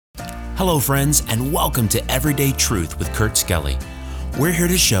Hello, friends, and welcome to Everyday Truth with Kurt Skelly. We're here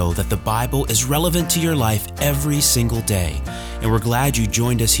to show that the Bible is relevant to your life every single day, and we're glad you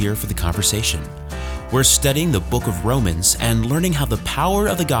joined us here for the conversation. We're studying the book of Romans and learning how the power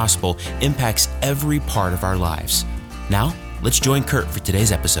of the gospel impacts every part of our lives. Now, let's join Kurt for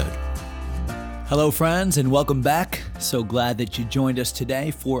today's episode. Hello, friends, and welcome back. So glad that you joined us today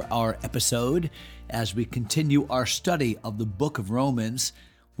for our episode as we continue our study of the book of Romans.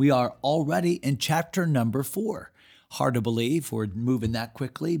 We are already in chapter number 4. Hard to believe we're moving that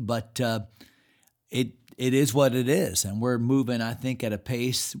quickly, but it is what it is. And we're moving, I think, at a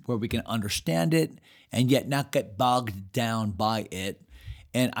pace where we can understand it and yet not get bogged down by it.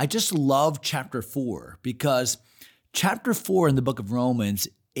 And I just love chapter 4 because chapter 4 in the book of Romans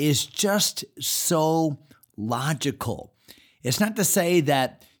is just so logical. It's not to say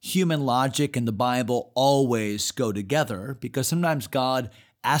that human logic and the Bible always go together, because sometimes God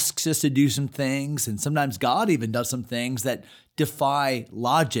asks us to do some things, and sometimes God even does some things that defy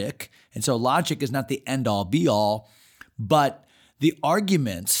logic. And so logic is not the end-all, be-all, but the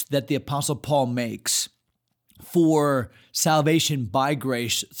arguments that the Apostle Paul makes for salvation by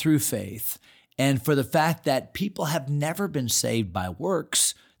grace through faith, and for the fact that people have never been saved by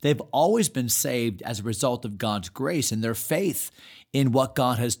works. They've always been saved as a result of God's grace and their faith in what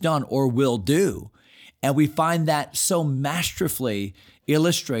God has done or will do. And we find that so masterfully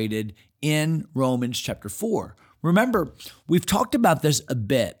illustrated in Romans chapter 4. Remember, we've talked about this a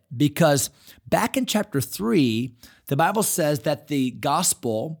bit because back in chapter 3, the Bible says that the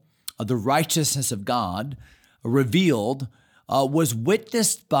gospel of the righteousness of God revealed was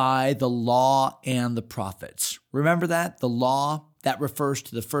witnessed by the law and the prophets. Remember that? The law, that refers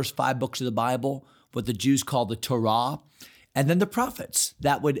to the first 5 books of the Bible, what the Jews call the Torah, and then the prophets.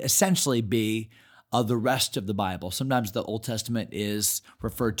 That would essentially be the rest of the Bible. Sometimes the Old Testament is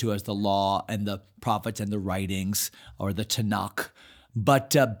referred to as the law and the prophets and the writings, or the Tanakh.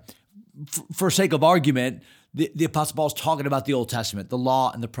 But for sake of argument, the Apostle Paul is talking about the Old Testament, the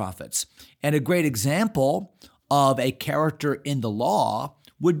law and the prophets. And a great example of a character in the law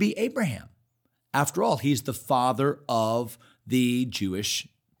would be Abraham. After all, he's the father of the Jewish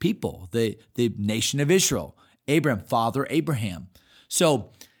people, the nation of Israel. Father Abraham.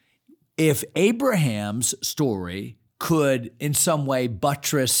 So if Abraham's story could in some way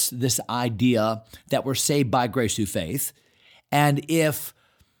buttress this idea that we're saved by grace through faith, and if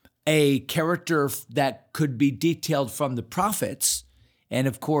a character that could be detailed from the prophets, and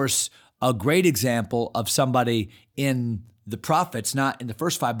of course, a great example of somebody in the prophets, not in the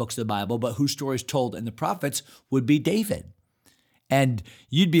first 5 books of the Bible, but whose story is told in the prophets, would be David. And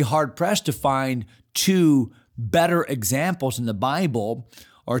you'd be hard-pressed to find 2 better examples in the Bible,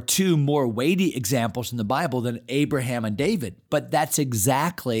 or 2 more weighty examples in the Bible than Abraham and David. But that's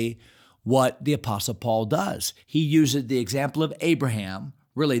exactly what the Apostle Paul does. He uses the example of Abraham.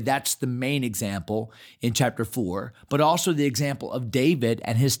 Really, that's the main example in chapter 4, but also the example of David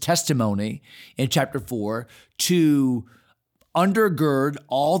and his testimony in chapter 4 to undergird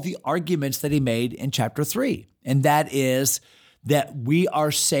all the arguments that he made in chapter 3. And that is that we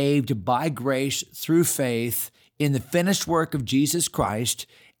are saved by grace through faith in the finished work of Jesus Christ,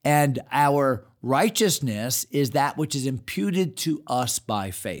 and our righteousness is that which is imputed to us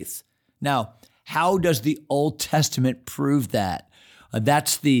by faith. Now, how does the Old Testament prove that?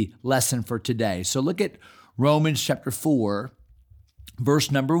 That's the lesson for today. So look at Romans chapter 4,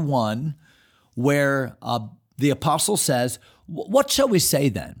 verse number 1, where the apostle says, "What shall we say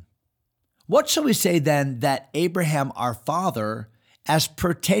then? What shall we say then that Abraham our father, as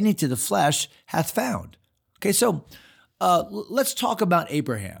pertaining to the flesh, hath found?" Okay, so let's talk about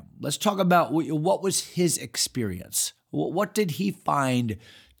Abraham. Let's talk about what was his experience. What did he find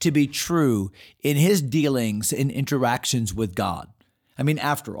to be true in his dealings and interactions with God? I mean,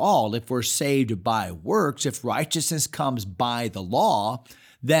 after all, if we're saved by works, if righteousness comes by the law,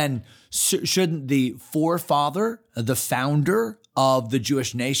 then shouldn't the forefather, the founder of the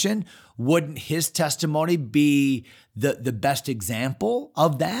Jewish nation, wouldn't his testimony be the best example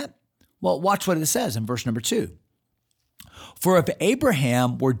of that? Well, watch what it says in verse number 2. "For if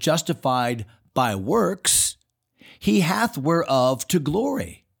Abraham were justified by works, he hath whereof to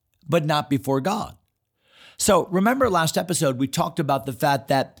glory, but not before God." So remember last episode, we talked about the fact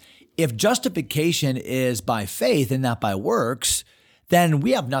that if justification is by faith and not by works, then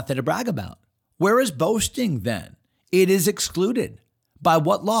we have nothing to brag about. Where is boasting then? It is excluded. By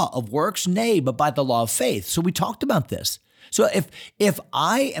what law? Of works? Nay, but by the law of faith. So we talked about this. So if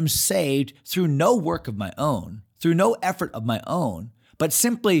I am saved through no work of my own, through no effort of my own, but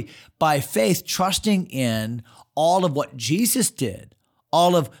simply by faith, trusting in all of what Jesus did,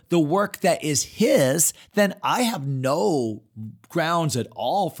 all of the work that is his, then I have no grounds at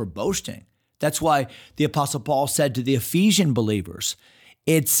all for boasting. That's why the Apostle Paul said to the Ephesian believers,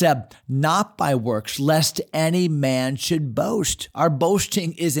 it's not by works, lest any man should boast. Our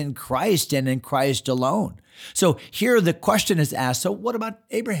boasting is in Christ and in Christ alone. So here the question is asked, so what about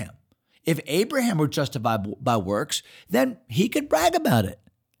Abraham? If Abraham were justified by works, then he could brag about it,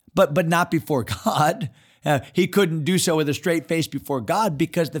 but not before God. He couldn't do so with a straight face before God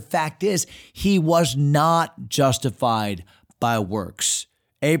because the fact is he was not justified by works.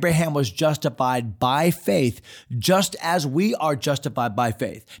 Abraham was justified by faith, just as we are justified by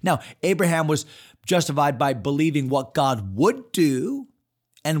faith. Now, Abraham was justified by believing what God would do,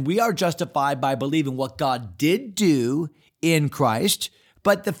 and we are justified by believing what God did do in Christ.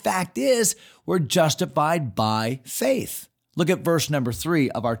 But the fact is, we're justified by faith. Look at verse number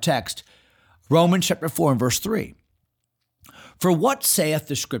 3 of our text. Romans chapter 4 and verse 3. For what saith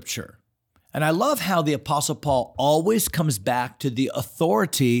the scripture? And I love how the Apostle Paul always comes back to the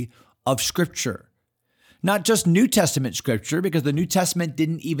authority of scripture. Not just New Testament scripture, because the New Testament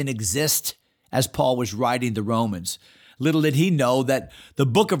didn't even exist as Paul was writing the Romans. Little did he know that the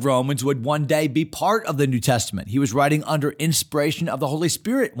book of Romans would one day be part of the New Testament. He was writing under inspiration of the Holy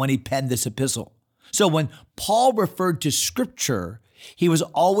Spirit when he penned this epistle. So when Paul referred to scripture, he was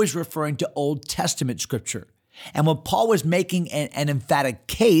always referring to Old Testament scripture. And when Paul was making an emphatic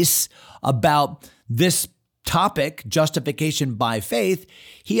case about this topic, justification by faith,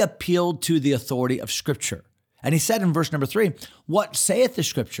 he appealed to the authority of scripture. And he said in verse number 3, what saith the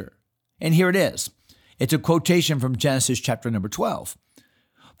scripture? And here it is. It's a quotation from Genesis chapter number 12.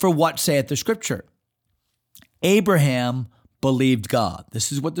 For what saith the scripture? Abraham believed God.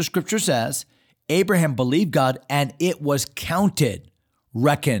 This is what the scripture says. Abraham believed God, and it was counted,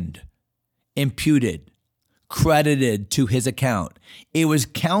 reckoned, imputed, credited to his account. It was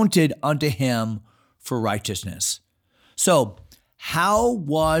counted unto him for righteousness. So, how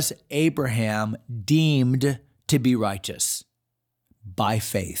was Abraham deemed to be righteous? By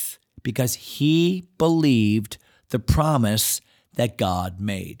faith, because he believed the promise that God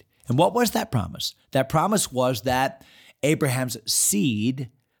made. And what was that promise? That promise was that Abraham's seed,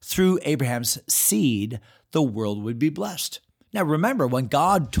 through Abraham's seed, the world would be blessed. Now remember, when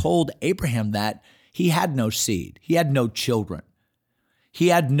God told Abraham that, he had no seed. He had no children. He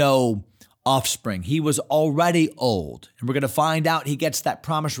had no offspring. He was already old. And we're going to find out he gets that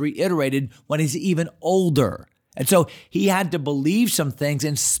promise reiterated when he's even older. And so he had to believe some things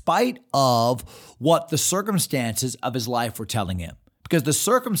in spite of what the circumstances of his life were telling him, because the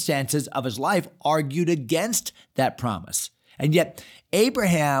circumstances of his life argued against that promise. And yet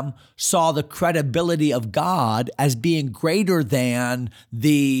Abraham saw the credibility of God as being greater than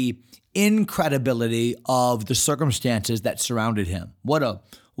the incredibility of the circumstances that surrounded him. What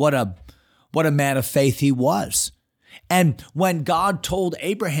a man of faith he was. And when God told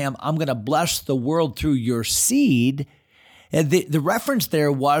Abraham, I'm going to bless the world through your seed, the reference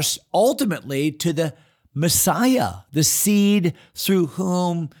there was ultimately to the Messiah, the seed through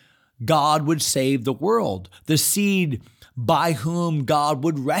whom God would save the world, the seed by whom God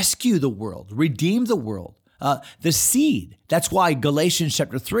would rescue the world, redeem the world. The seed. That's why Galatians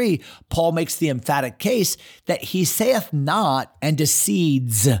chapter 3, Paul makes the emphatic case that he saith not unto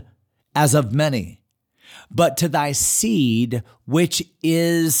seeds as of many, but to thy seed, which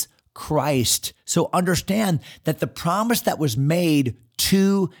is Christ. So understand that the promise that was made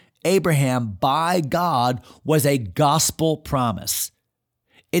to Abraham by God was a gospel promise.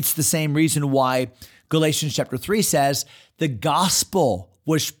 It's the same reason why Galatians chapter 3 says the gospel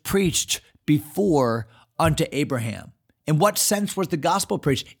was preached before unto Abraham. In what sense was the gospel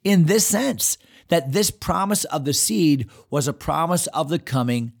preached? In this sense, that this promise of the seed was a promise of the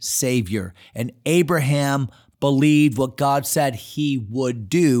coming Savior. And Abraham believed what God said he would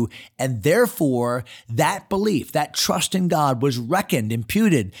do. And therefore, that belief, that trust in God was reckoned,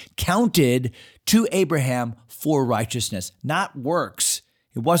 imputed, counted to Abraham for righteousness, not works.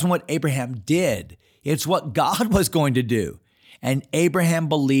 It wasn't what Abraham did. It's what God was going to do. And Abraham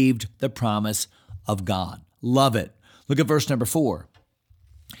believed the promise of God. Love it. Look at verse number 4.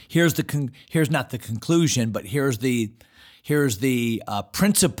 Here's not the conclusion, but here's the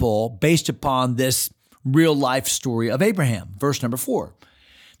principle based upon this real life story of Abraham. Verse number 4.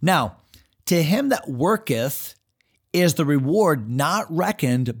 Now, to him that worketh is the reward not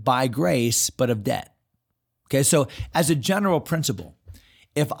reckoned by grace, but of debt. Okay, so as a general principle,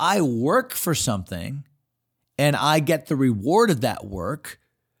 if I work for something and I get the reward of that work,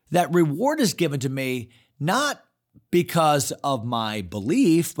 that reward is given to me not because of my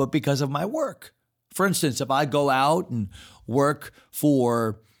belief, but because of my work. For instance, if I go out and work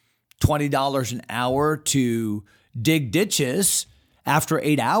for $20 an hour to dig ditches, after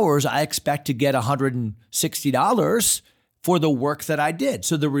 8 hours, I expect to get $160 for the work that I did.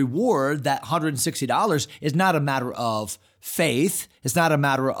 So the reward, that $160, is not a matter of faith. It's not a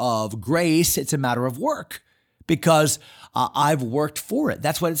matter of grace. It's a matter of work because I've worked for it.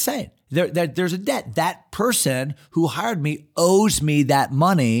 That's what it's saying. There's a debt. That person who hired me owes me that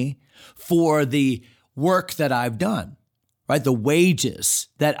money for the work that I've done, right? The wages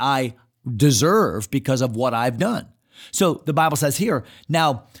that I deserve because of what I've done. So the Bible says here,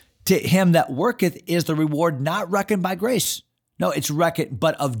 now to him that worketh is the reward not reckoned by grace. No, it's reckoned,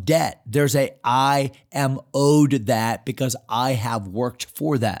 but of debt. There's I am owed that because I have worked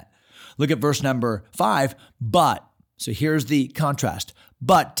for that. Look at verse number 5, but, so here's the contrast,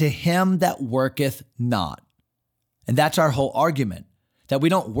 but to him that worketh not. And that's our whole argument, that we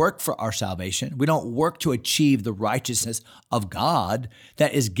don't work for our salvation. We don't work to achieve the righteousness of God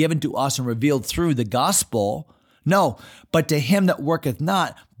that is given to us and revealed through the gospel. No, but to him that worketh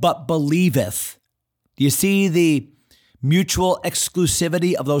not, but believeth. Do you see the mutual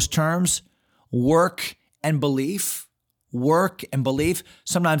exclusivity of those terms? Work and belief. Work and belief.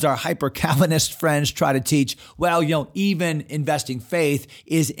 Sometimes our hyper-Calvinist friends try to teach, well, even investing faith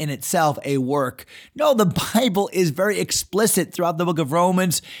is in itself a work. No, the Bible is very explicit throughout the book of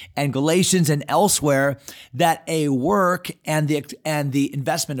Romans and Galatians and elsewhere that a work and the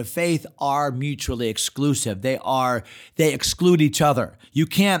investment of faith are mutually exclusive. They exclude each other. You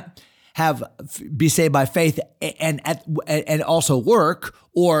can't be saved by faith and also work,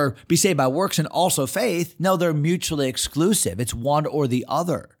 or be saved by works and also faith. No, they're mutually exclusive. It's one or the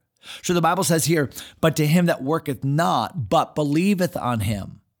other. So the Bible says here, but to him that worketh not, but believeth on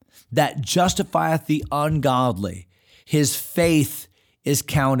him that justifieth the ungodly, his faith is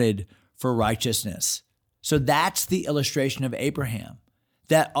counted for righteousness. So that's the illustration of Abraham,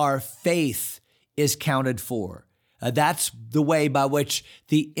 that our faith is counted for. That's the way by which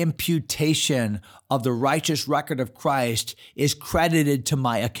the imputation of the righteous record of Christ is credited to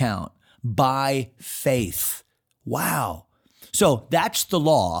my account by faith. Wow. So that's the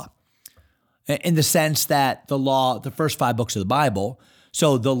law in the sense that the law, the first 5 books of the Bible.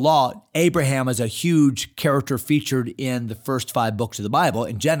 So the law, Abraham is a huge character featured in the first 5 books of the Bible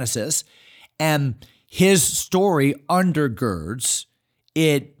in Genesis, and his story undergirds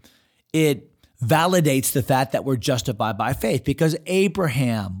it. It validates the fact that we're justified by faith because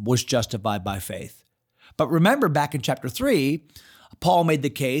Abraham was justified by faith. But remember back in chapter 3, Paul made the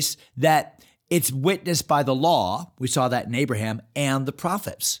case that it's witnessed by the law. We saw that in Abraham and the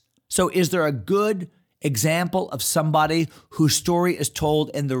prophets. So is there a good example of somebody whose story is told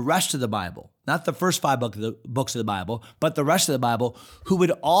in the rest of the Bible, not the first 5 books of the Bible, but the rest of the Bible, who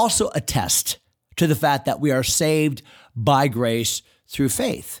would also attest to the fact that we are saved by grace through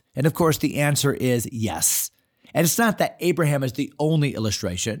faith? And of course, the answer is yes. And it's not that Abraham is the only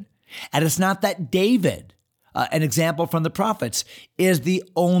illustration, and it's not that David, an example from the prophets, is the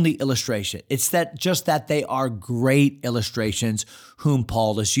only illustration. It's that they are great illustrations whom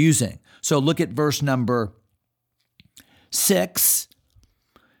Paul is using. So look at verse number 6.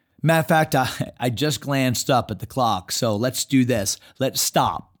 Matter of fact, I just glanced up at the clock, so let's do this. Let's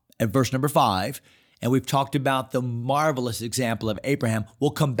stop at verse number 5. And we've talked about the marvelous example of Abraham.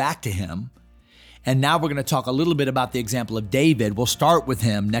 We'll come back to him. And now we're going to talk a little bit about the example of David. We'll start with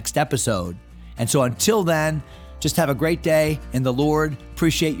him next episode. And so until then, just have a great day in the Lord.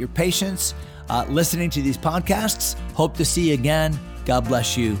 Appreciate your patience listening to these podcasts. Hope to see you again. God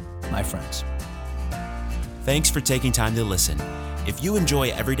bless you, my friends. Thanks for taking time to listen. If you enjoy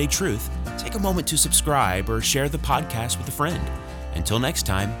Everyday Truth, take a moment to subscribe or share the podcast with a friend. Until next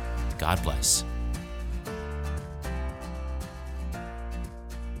time, God bless.